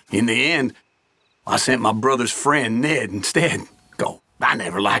 In the end, I sent my brother's friend Ned instead. I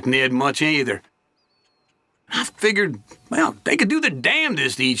never liked Ned much either. I figured, well, they could do their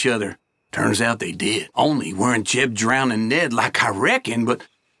damnedest to each other. Turns out they did. Only weren't Jeb drowning Ned like I reckon, but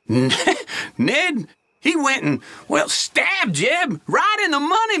Ned He went and, well, stabbed Jeb right in the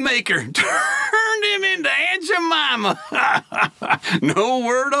moneymaker. Turned him into Aunt Jemima. No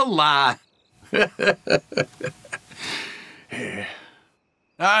word of lie.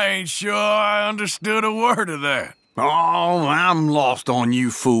 I ain't sure I understood a word of that. Oh, I'm lost on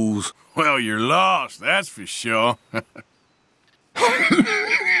you fools. Well, you're lost, that's for sure.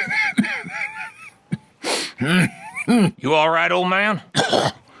 You all right, old man?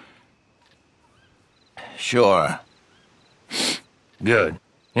 Sure. Good.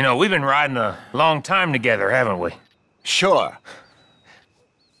 You know, we've been riding a long time together, haven't we? Sure.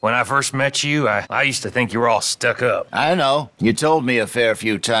 When I first met you, I used to think you were all stuck up. I know. You told me a fair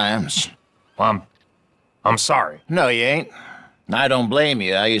few times. Well, I'm sorry. No, you ain't. I don't blame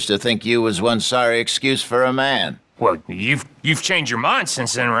you. I used to think you was one sorry excuse for a man. Well, you've changed your mind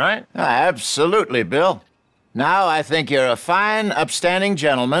since then, right? Absolutely, Bill. Now I think you're a fine, upstanding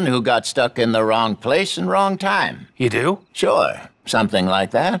gentleman who got stuck in the wrong place and wrong time. You do? Sure. Something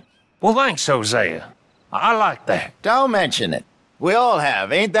like that. Well, thanks, Hosea. I like that. Don't mention it. We all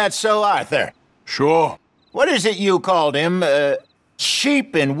have. Ain't that so, Arthur? Sure. What is it you called him?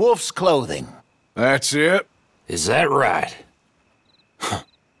 Sheep in wolf's clothing. That's it. Is that right?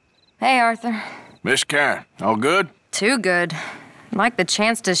 Hey, Arthur. Miss Karen, all good? Too good. I'd like the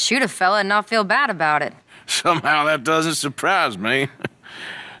chance to shoot a fella and not feel bad about it. Somehow that doesn't surprise me.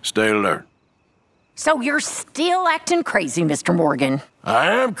 Stay alert. So you're still acting crazy, Mr. Morgan. I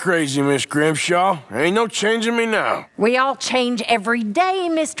am crazy, Miss Grimshaw. Ain't no changing me now. We all change every day,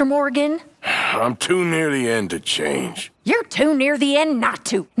 Mr. Morgan. I'm too near the end to change. You're too near the end not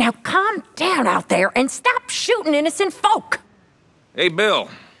to. Now calm down out there and stop shooting innocent folk. Hey, Bill.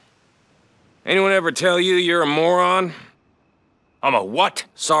 Anyone ever tell you you're a moron? I'm a what?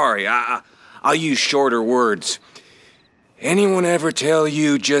 Sorry, I'll use shorter words. Anyone ever tell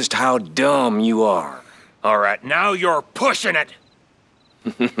you just how dumb you are? All right, now you're pushing it.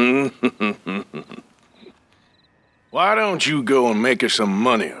 Why don't you go and make us some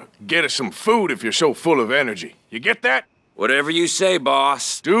money or get us some food if you're so full of energy? You get that? Whatever you say,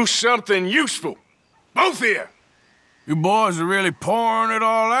 boss. Do something useful. Both of you. You boys are really pouring it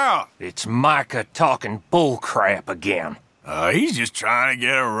all out. It's Micah talking bullcrap again. He's just trying to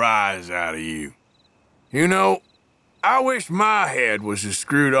get a rise out of you. You know, I wish my head was as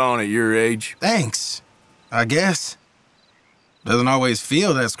screwed on at your age. Thanks, I guess. Doesn't always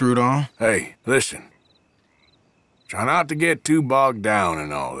feel that screwed on. Hey, listen. Try not to get too bogged down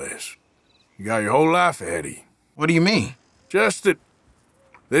in all this. You got your whole life ahead of you. What do you mean? Just that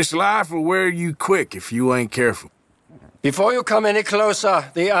this life will wear you quick if you ain't careful. Before you come any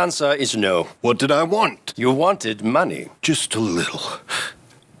closer, the answer is no. What did I want? You wanted money. Just a little.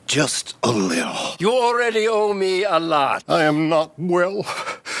 Just a little. You already owe me a lot. I am not well.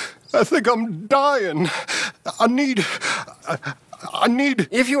 I think I'm dying. I need...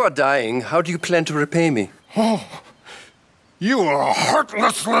 If you are dying, how do you plan to repay me? Oh, you are a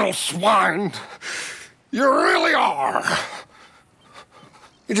heartless little swine. You really are.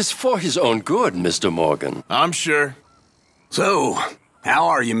 It is for his own good, Mr. Morgan. I'm sure. So, how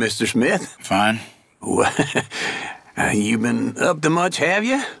are you, Mr. Smith? Fine. You been up to much, have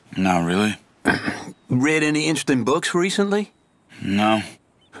you? Not really. Read any interesting books recently? No.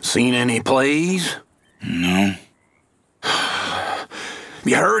 Seen any plays? No.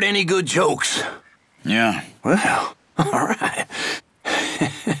 You heard any good jokes? Yeah. Well, all right.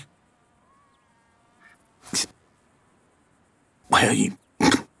 Well, you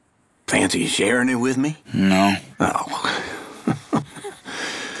fancy sharing it with me? No. Oh.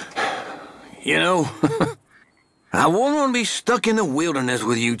 You know, I wouldn't want to be stuck in the wilderness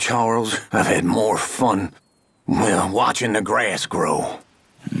with you, Charles. I've had more fun, well, watching the grass grow.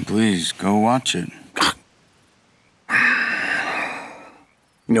 Please, go watch it.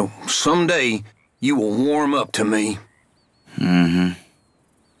 You know, someday you will warm up to me. Mm-hmm.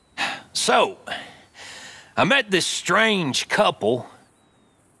 So, I met this strange couple.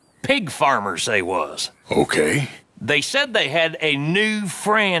 Pig farmers they was. Okay. They said they had a new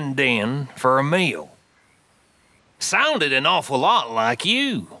friend in for a meal. Sounded an awful lot like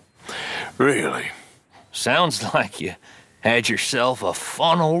you. Really? Sounds like you had yourself a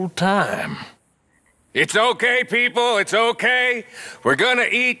fun old time. It's okay, people, it's okay. We're gonna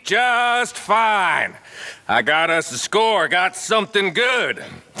eat just fine. I got us a score, got something good.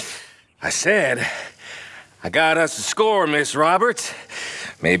 I said, I got us a score, Miss Roberts.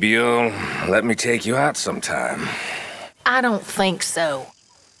 Maybe you'll let me take you out sometime. I don't think so.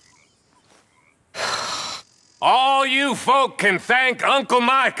 All you folk can thank Uncle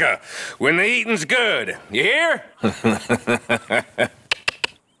Micah when the eating's good. You hear?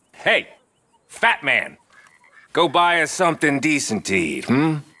 Hey, Fat man, go buy us something decent to eat,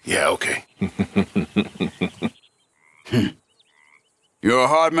 Yeah, okay. You're a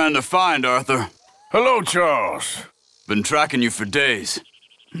hard man to find, Arthur. Hello, Charles. Been tracking you for days.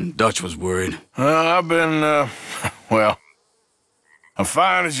 Dutch was worried. I've been, well, I'm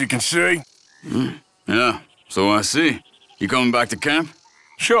fine as you can see. Yeah, so I see. You coming back to camp?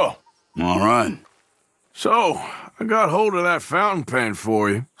 Sure. All right. So, I got hold of that fountain pen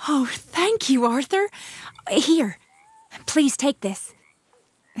for you. Oh, thank you, Arthur. Here, please take this.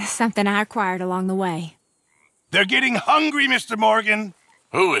 Something I acquired along the way. They're getting hungry, Mr. Morgan.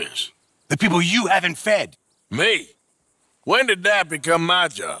 Who is? The people you haven't fed. Me? When did that become my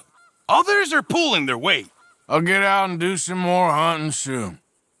job? Others are pulling their weight. I'll get out and do some more hunting soon.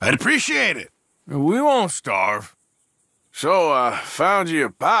 I'd appreciate it. We won't starve. So I found you a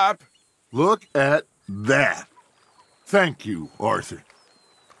pipe. Look at that. Thank you, Arthur.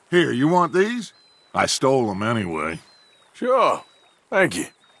 Here, you want these? I stole them anyway. Sure. Thank you.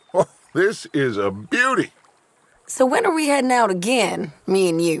 Oh, this is a beauty. So when are we heading out again, me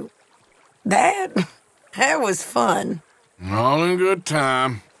and you? That was fun. All in good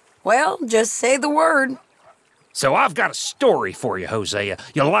time. Well, just say the word. So I've got a story for you, Hosea.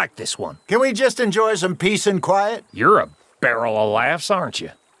 You'll like this one. Can we just enjoy some peace and quiet? You're a barrel of laughs, aren't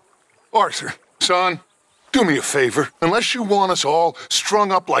you? Arthur, son, do me a favor. Unless you want us all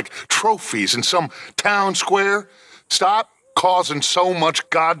strung up like trophies in some town square, stop causing so much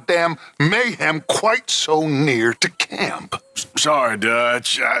goddamn mayhem quite so near to camp. Sorry,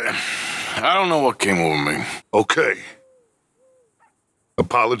 Dutch. I don't know what came over me. Okay.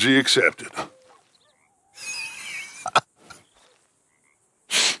 Apology accepted.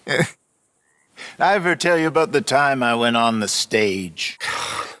 I ever tell you about the time I went on the stage?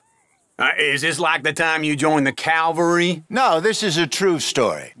 Is this like the time you joined the cavalry? No, this is a true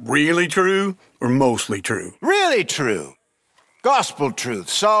story. Really true or mostly true? Really true. Gospel truth,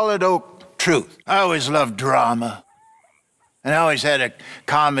 solid oak truth. I always loved drama. And I always had a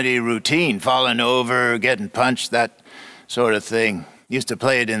comedy routine, falling over, getting punched, that sort of thing. Used to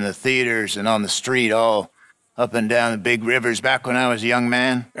play it in the theaters and on the street, all up and down the big rivers back when I was a young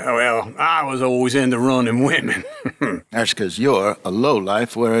man. Oh, well, I was always into running women. That's because you're a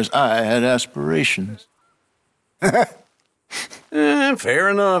lowlife, whereas I had aspirations. Fair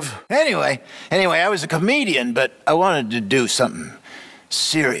enough. Anyway, I was a comedian, but I wanted to do something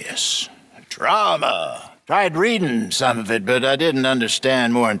serious. Drama. Tried reading some of it, but I didn't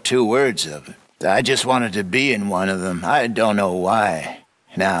understand more than 2 words of it. I just wanted to be in one of them. I don't know why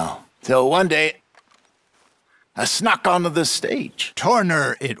now. So one day, I snuck onto the stage.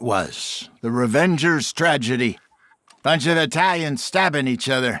 Turner it was. The Revenger's Tragedy. Bunch of Italians stabbing each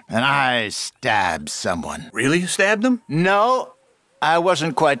other, and I stabbed someone. Really stabbed them? No, I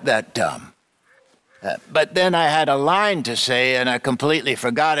wasn't quite that dumb. But then I had a line to say, and I completely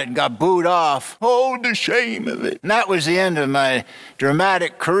forgot it and got booed off. Oh, the shame of it. And that was the end of my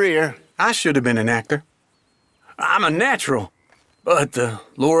dramatic career. I should have been an actor. I'm a natural. But the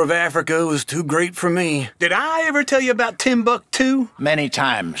lore of Africa was too great for me. Did I ever tell you about Timbuktu? Many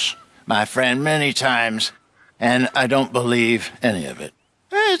times, my friend, many times. And I don't believe any of it.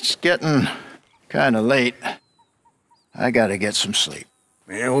 It's getting kind of late. I gotta get some sleep.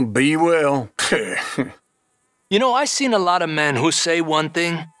 Well, be well. You know, I've seen a lot of men who say one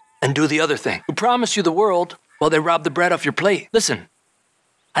thing and do the other thing, who promise you the world while they rob the bread off your plate. Listen,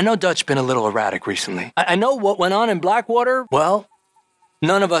 I know Dutch been a little erratic recently. I know what went on in Blackwater. Well,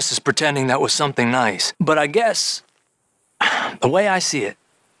 none of us is pretending that was something nice. But I guess, the way I see it,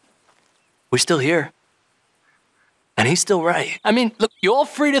 we're still here. And he's still right. I mean, look, you're all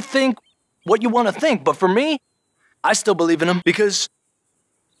free to think what you want to think, but for me, I still believe in him because,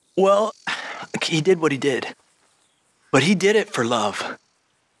 well, he did what he did. But he did it for love.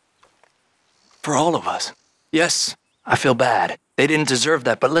 For all of us. Yes, I feel bad. They didn't deserve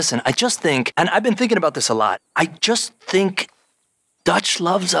that. But listen, I just think, and I've been thinking about this a lot, I just think Dutch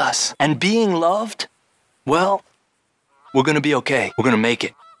loves us. And being loved, well, we're gonna be okay. We're gonna make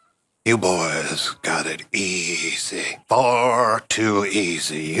it. You boys got it easy. Far too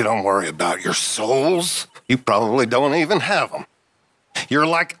easy. You don't worry about your souls. You probably don't even have them. You're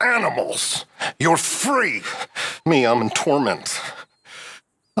like animals. You're free. Me, I'm in torment.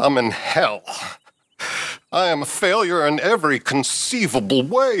 I'm in hell. I am a failure in every conceivable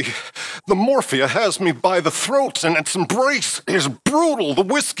way. The morphia has me by the throat, and its embrace is brutal. The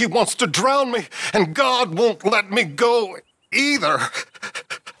whiskey wants to drown me, and God won't let me go either.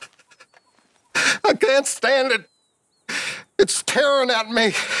 I can't stand it. It's tearing at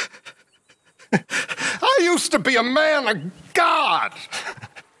me. I used to be a man of God.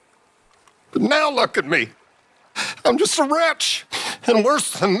 But now look at me. I'm just a wretch. And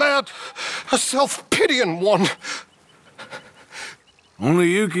worse than that, a self-pitying one. Only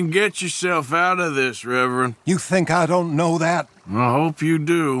you can get yourself out of this, Reverend. You think I don't know that? I hope you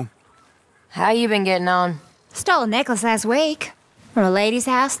do. How you been getting on? Stole a necklace last week from a lady's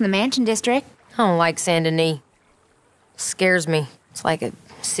house in the Mansion District. I don't like Saint Denis. Scares me. It's like a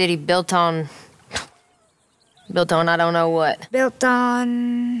city built on I don't know what. Built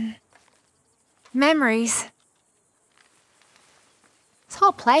on memories. This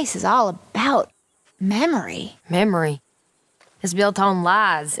whole place is all about memory. Memory. It's built on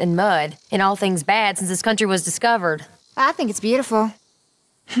lies and mud and all things bad since this country was discovered. I think it's beautiful.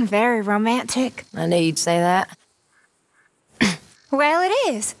 Very romantic. I knew you'd say that. Well,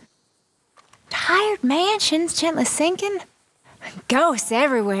 it is. Tired mansions gently sinking. Ghosts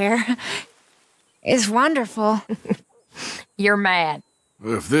everywhere. It's wonderful. You're mad.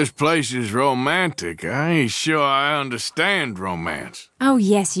 If this place is romantic, I ain't sure I understand romance. Oh,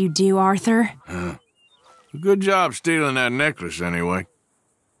 yes, you do, Arthur. Good job stealing that necklace, anyway.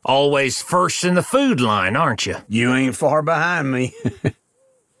 Always first in the food line, aren't you? You ain't far behind me.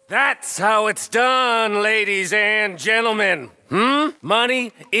 That's how it's done, ladies and gentlemen.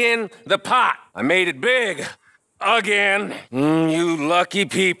 Money in the pot. I made it big. Again. You lucky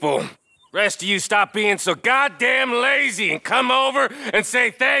people. Rest of you stop being so goddamn lazy and come over and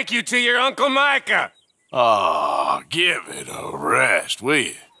say thank you to your Uncle Micah. Oh, give it a rest, will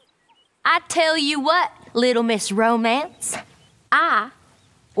you? I tell you what, Little Miss Romance, I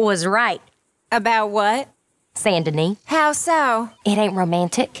was right. About what? Saint Denis. How so? It ain't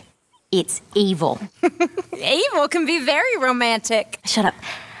romantic. It's evil. Evil can be very romantic. Shut up.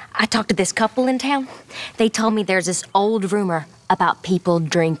 I talked to this couple in town. They told me there's this old rumor about people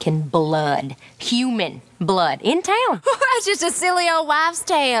drinking blood. Human blood. In town. That's just a silly old wives'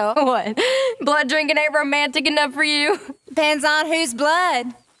 tale. What? Blood drinking ain't romantic enough for you? Depends on whose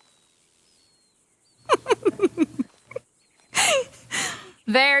blood.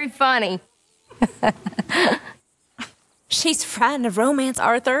 Very funny. She's frightened of romance,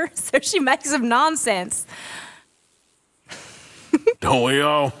 Arthur, so she makes up nonsense. Don't we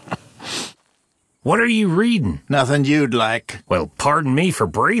all? What are you reading? Nothing you'd like. Well, pardon me for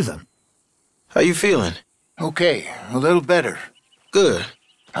breathing. How you feeling? Okay, a little better. Good.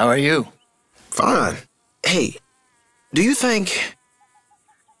 How are you? Fine. Hey, do you think...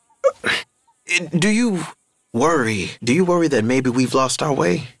 Do you worry that maybe we've lost our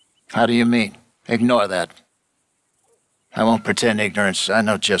way? How do you mean? Ignore that. I won't pretend ignorance. I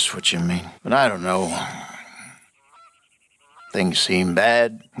know just what you mean. But I don't know. Things seem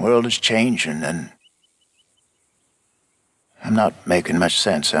bad. World is changing, and... I'm not making much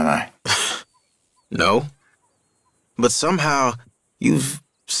sense, am I? No. But somehow, you've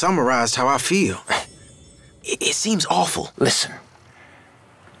summarized how I feel. It seems awful. Listen.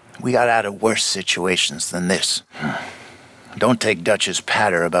 We got out of worse situations than this. Don't take Dutch's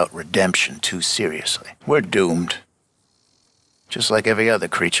patter about redemption too seriously. We're doomed. Just like every other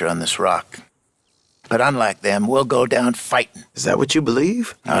creature on this rock. But unlike them, we'll go down fighting. Is that what you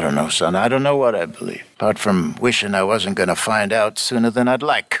believe? I don't know, son. I don't know what I believe. Apart from wishing I wasn't gonna find out sooner than I'd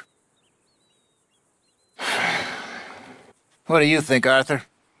like. What do you think, Arthur?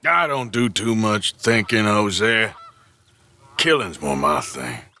 I don't do too much thinking, Hosea. Killing's more my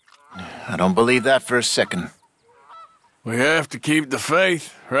thing. I don't believe that for a second. We have to keep the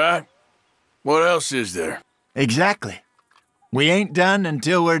faith, right? What else is there? Exactly. We ain't done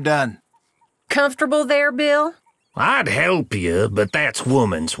until we're done. Comfortable there, Bill? I'd help you, but that's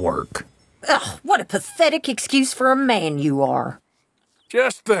woman's work. Ugh, what a pathetic excuse for a man you are.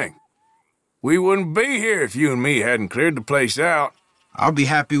 Just think. We wouldn't be here if you and me hadn't cleared the place out. I'll be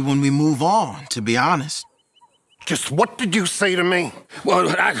happy when we move on, to be honest. Just what did you say to me?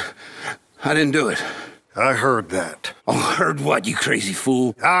 Well, I didn't do it. I heard that. Oh, heard what, you crazy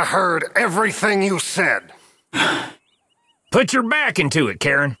fool? I heard everything you said. Put your back into it,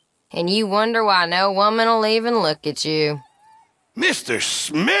 Karen. And you wonder why no woman will even look at you. Mr.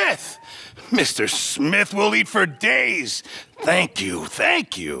 Smith! Mr. Smith will eat for days. Thank you,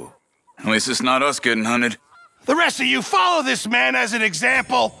 thank you. At least it's not us getting hunted. The rest of you follow this man as an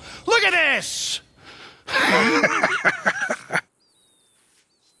example. Look at this!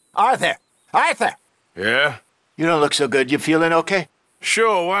 Arthur! Arthur! Yeah? You don't look so good. You feeling okay?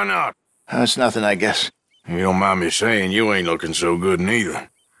 Sure, why not? That's nothing, I guess. You don't mind me saying you ain't looking so good neither.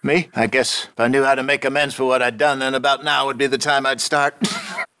 Me? I guess if I knew how to make amends for what I'd done, then about now would be the time I'd start.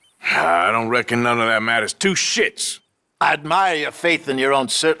 I don't reckon none of that matters two shits. I admire your faith in your own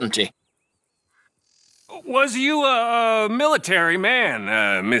certainty. Was you a military man,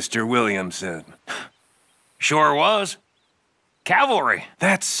 Mr. Williamson? Sure was. Cavalry.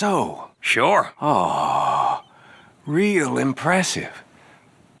 That's so. Sure. Oh, real impressive.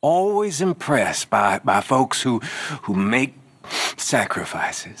 Always impressed by folks who make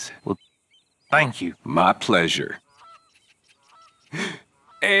sacrifices. Well, thank you. My pleasure.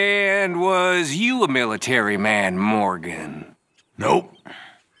 And was you a military man, Morgan? Nope.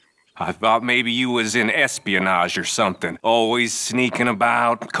 I thought maybe you was in espionage or something. Always sneaking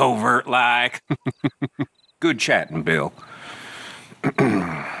about, covert-like. Good chatting, Bill.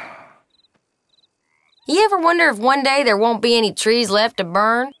 You ever wonder if one day there won't be any trees left to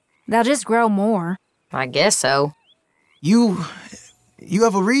burn? They'll just grow more. I guess so. You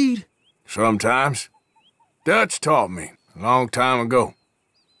ever read? Sometimes. Dutch taught me a long time ago.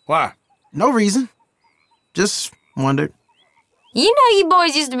 Why? No reason. Just wondered. You know you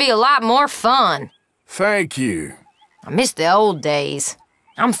boys used to be a lot more fun. Thank you. I miss the old days.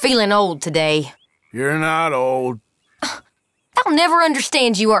 I'm feeling old today. You're not old. I'll never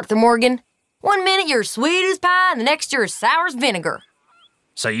understand you, Arthur Morgan. One minute you're sweet as pie, and the next you're as sour as vinegar.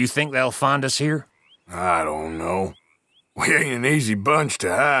 So you think they'll find us here? I don't know. We ain't an easy bunch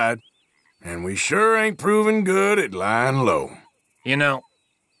to hide, and we sure ain't proving good at lying low. You know,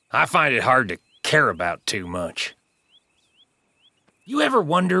 I find it hard to care about too much. You ever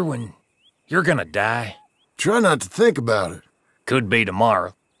wonder when you're gonna die? Try not to think about it. Could be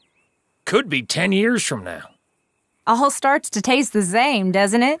tomorrow. Could be 10 years from now. All starts to taste the same,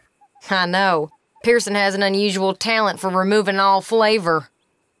 doesn't it? I know. Pearson has an unusual talent for removing all flavor.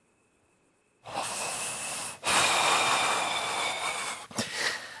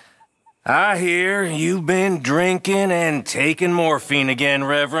 I hear you've been drinking and taking morphine again,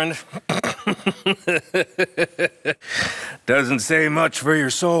 Reverend. Doesn't say much for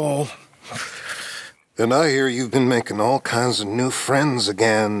your soul. And I hear you've been making all kinds of new friends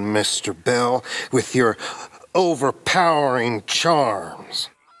again, Mr. Bell, with your overpowering charms.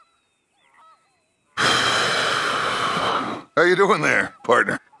 How you doing there,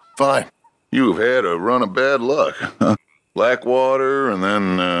 partner? Fine. You've had a run of bad luck, huh? Blackwater and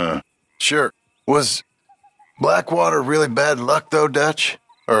then, Sure. Was Blackwater really bad luck, though, Dutch?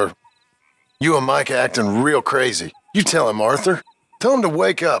 Or you and Mike acting real crazy? You tell him, Arthur. Tell him to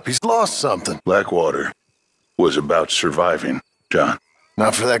wake up. He's lost something. Blackwater was about surviving, John.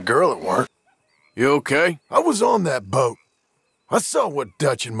 Not for that girl, it weren't. You okay? I was on that boat. I saw what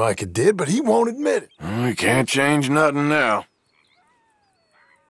Dutch and Micah did, but he won't admit it. We can't change nothing now.